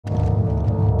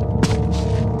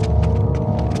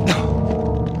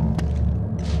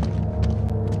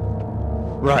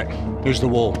Right, here's the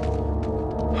wall.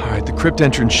 Alright, the crypt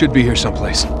entrance should be here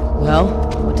someplace. Well,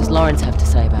 what does Lawrence have to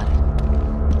say about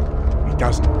it? He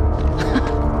doesn't.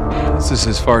 This is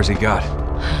as far as he got.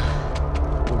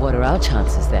 Well, what are our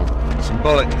chances then?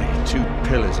 Symbolically, 2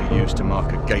 pillars are used to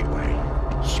mark a gateway.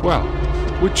 Swell.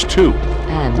 Which 2?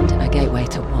 And a gateway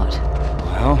to what?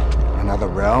 Well, another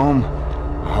realm,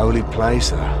 a holy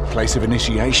place, a place of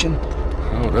initiation.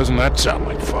 Oh, doesn't that sound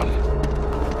like fun?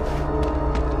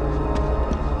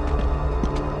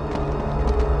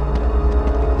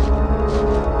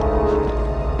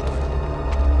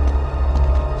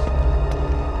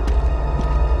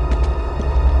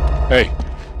 Hey,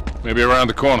 maybe around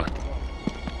the corner.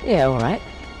 Yeah, all right.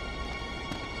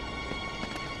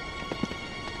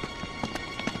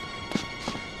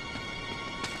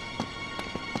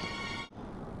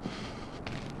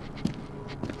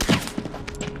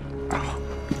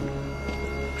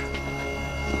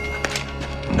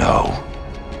 No.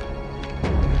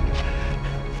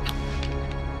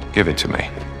 Give it to me.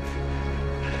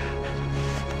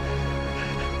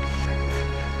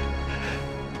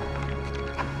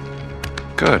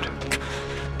 Good.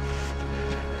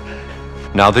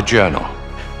 Now the journal.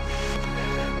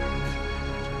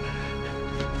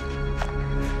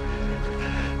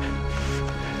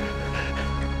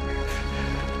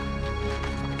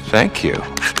 Thank you.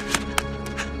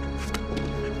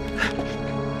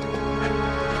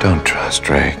 Don't trust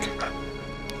Drake.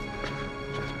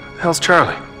 Hell's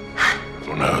Charlie?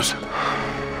 Who knows?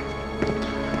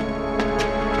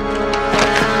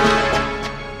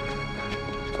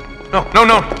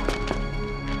 No.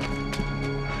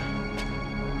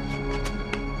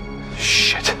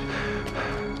 Shit.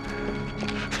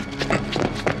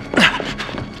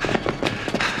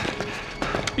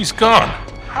 He's gone.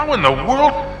 How in the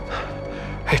world?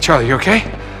 Hey, Charlie, you okay?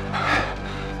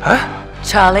 Huh?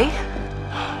 Charlie?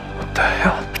 What the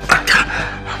hell?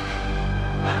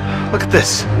 Look at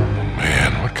this.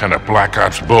 Man, what kind of Black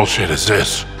Ops bullshit is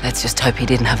this? Let's just hope he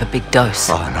didn't have a big dose.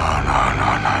 Oh, no.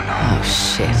 Oh,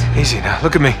 shit. Easy now.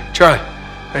 Look at me. Charlie,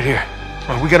 right here.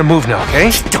 Come on, we gotta move now,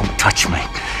 okay? Don't touch me.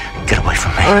 Get away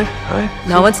from me. All right.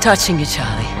 No one's touching you,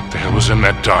 Charlie. What the hell was in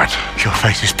that dart? Your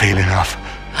face is peeling off.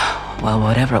 Well,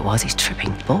 whatever it was, he's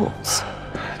tripping balls.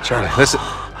 Charlie, listen.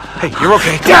 Hey, you're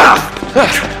okay. Down!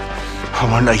 I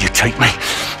won't let you take me.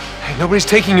 Hey, nobody's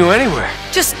taking you anywhere.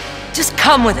 Just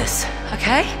come with us,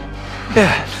 okay?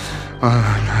 Yeah. Oh,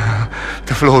 no.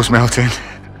 The floor's melting.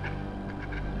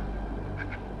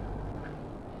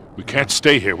 We can't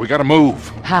stay here. We gotta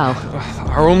move. How?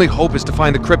 Our only hope is to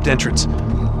find the crypt entrance.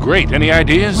 Great. Any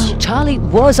ideas? Charlie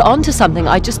was onto something,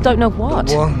 I just don't know what.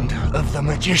 The wand of the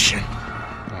magician.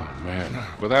 Oh, man.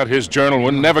 Without his journal,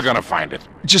 we're never gonna find it.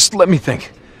 Just let me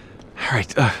think. All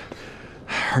right,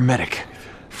 hermetic.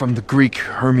 From the Greek,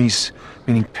 Hermes,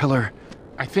 meaning pillar.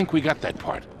 I think we got that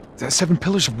part. 7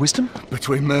 pillars of wisdom?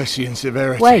 Between mercy and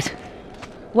severity.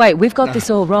 Wait, we've got this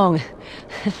all wrong.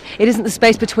 It isn't the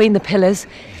space between the pillars,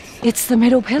 it's the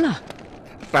middle pillar.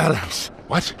 Balance.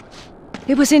 What?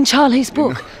 It was in Charlie's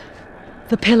book.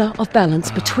 The pillar of balance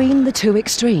between the 2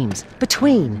 extremes.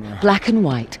 Between black and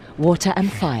white, water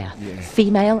and fire,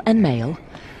 female and male.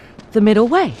 The middle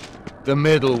way. The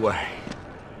middle way.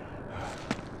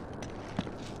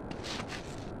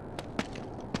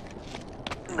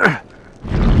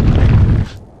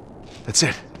 That's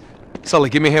it. Sully,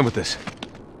 give me a hand with this.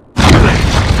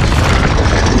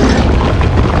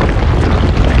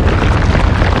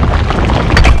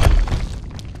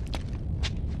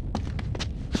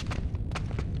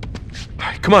 All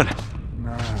right, come on.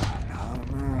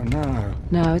 No.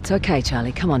 No, it's okay,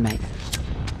 Charlie. Come on, mate.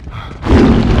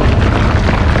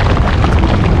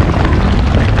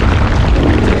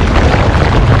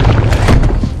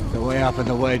 The way up and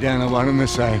the way down are one and the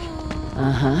same.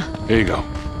 Uh-huh. Here you go.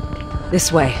 This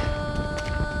way.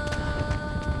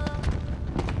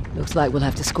 Looks like we'll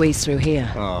have to squeeze through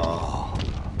here. Oh. All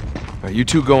right, you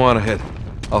 2 go on ahead.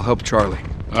 I'll help Charlie.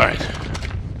 All right.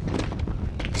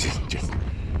 Just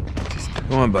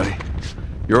Come on, buddy.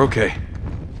 You're okay.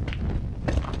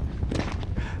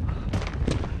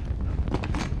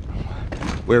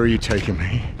 Where are you taking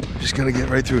me? Just gotta get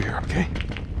right through here, okay?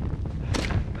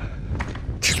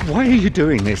 Just why are you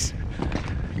doing this?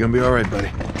 You're gonna be all right, buddy.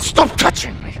 Stop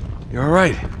touching me! You're all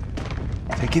right.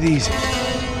 Take it easy.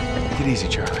 Take it easy,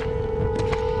 Charlie.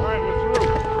 All right, we're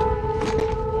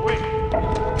through.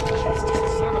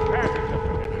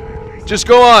 Wait. Just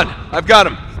go on. I've got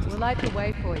him. We'll light the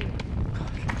way for you.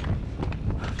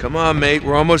 Come on, mate.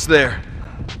 We're almost there.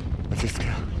 Oh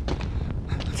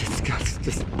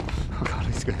God,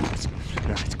 it's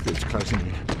closing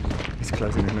in. It's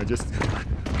closing in.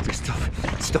 Stop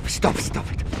Stop it.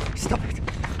 Stop it.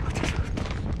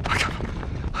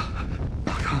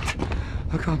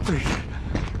 I can't breathe.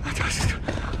 I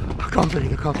can't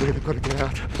breathe. I've got to get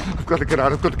out. I've got to get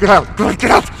out. I've got to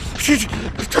get out. Shit.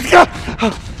 I've got to get out.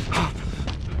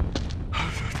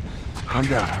 Calm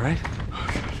down, all right?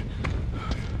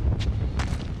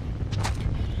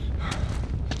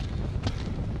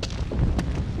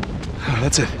 Oh,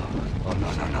 that's it. Oh,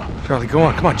 no. Charlie, go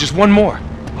on. Come on, just one more.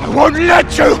 I won't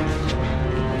let you!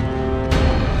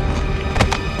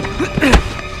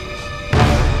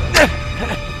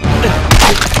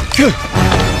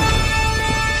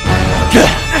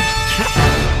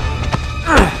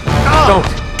 Don't.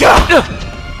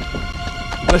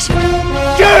 Listen.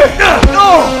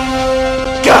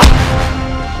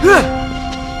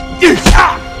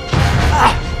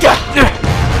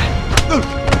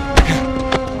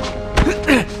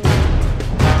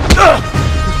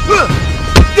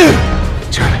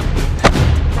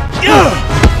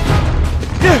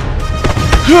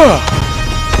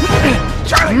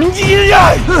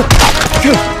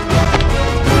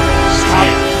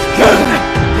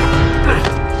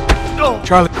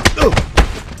 Charlie.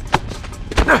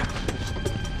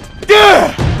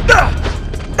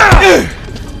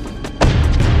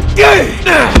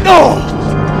 No!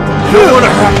 You don't want to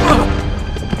hurt.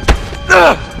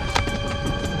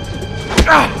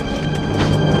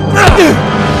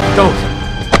 Don't.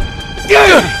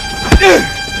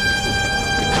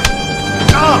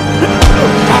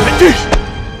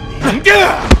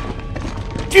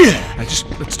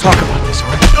 Let's talk about this, all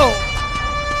right? All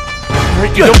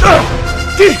right, you don't. All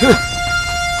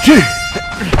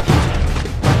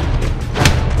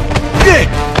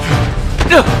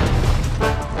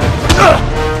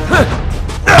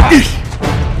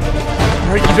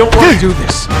right, you don't want to do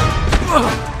this.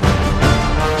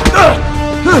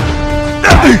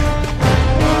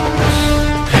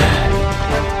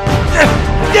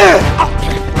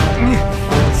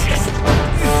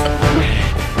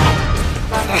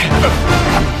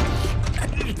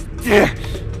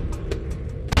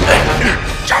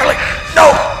 Charlie! No!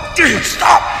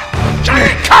 Stop!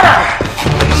 Charlie, cut her!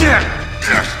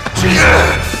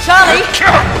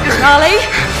 Charlie!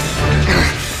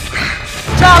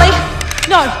 Charlie!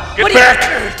 No! Get back!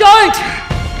 Don't!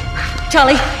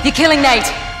 Charlie, you're killing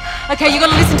Nate. Okay, you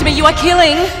gotta listen to me. You are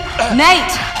killing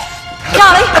Nate.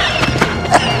 Charlie!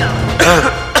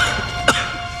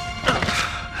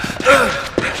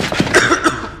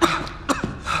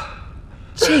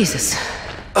 Jesus.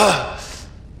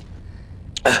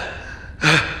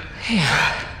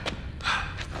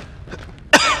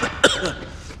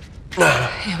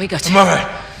 Here we go. I'm all right.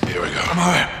 Here we go. I'm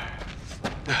all right.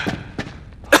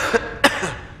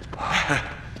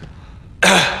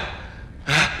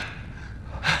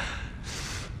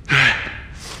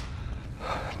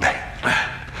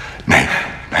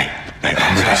 Nate,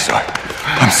 I'm really sorry.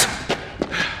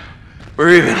 We're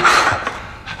even.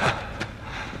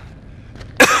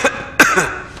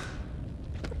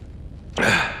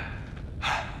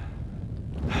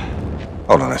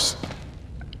 Hold on this.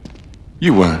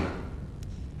 You weren't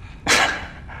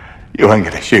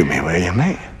gonna shoot me, were you,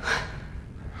 mate?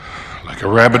 Like a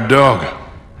rabid dog.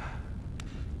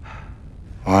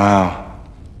 Wow.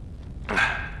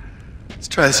 Let's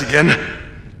try this again.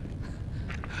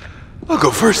 I'll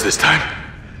go first this time.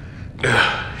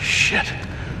 Shit.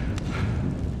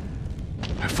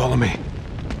 Now follow me.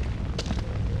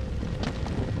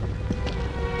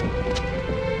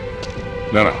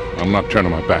 No, I'm not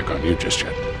turning my back on you just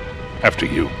yet. After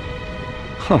you.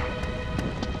 Oh,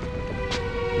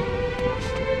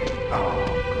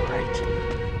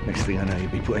 great. Next thing I know,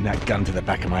 you'll be putting that gun to the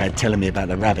back of my head telling me about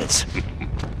the rabbits.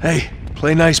 Hey,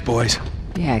 play nice, boys.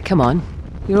 Yeah, come on.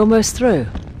 You're almost through.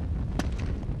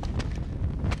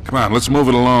 Come on, let's move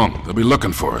it along. They'll be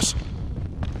looking for us.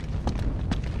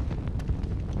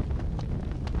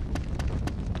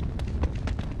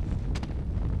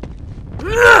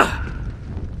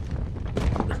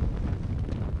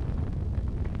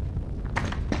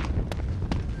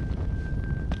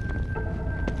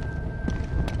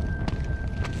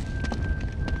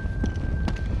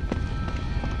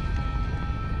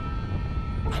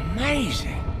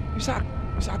 Amazing. Is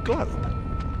that globe?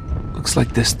 Looks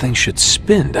like this thing should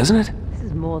spin, doesn't it? This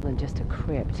is more than just a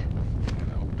crypt.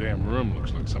 The whole damn room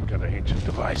looks like some kind of ancient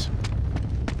device.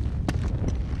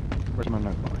 Where's my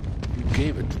notebook? You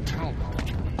gave it to Talbot.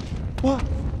 What?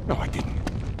 No, I didn't.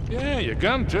 Yeah, your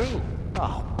gun too.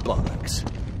 Oh, bollocks.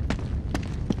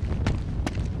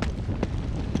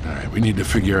 All right, we need to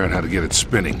figure out how to get it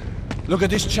spinning. Look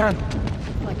at this channel.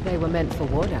 Like they were meant for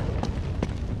water.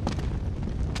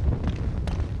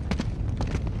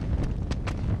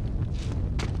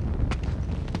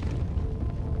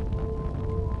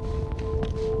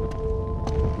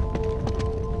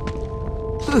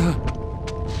 Ugh.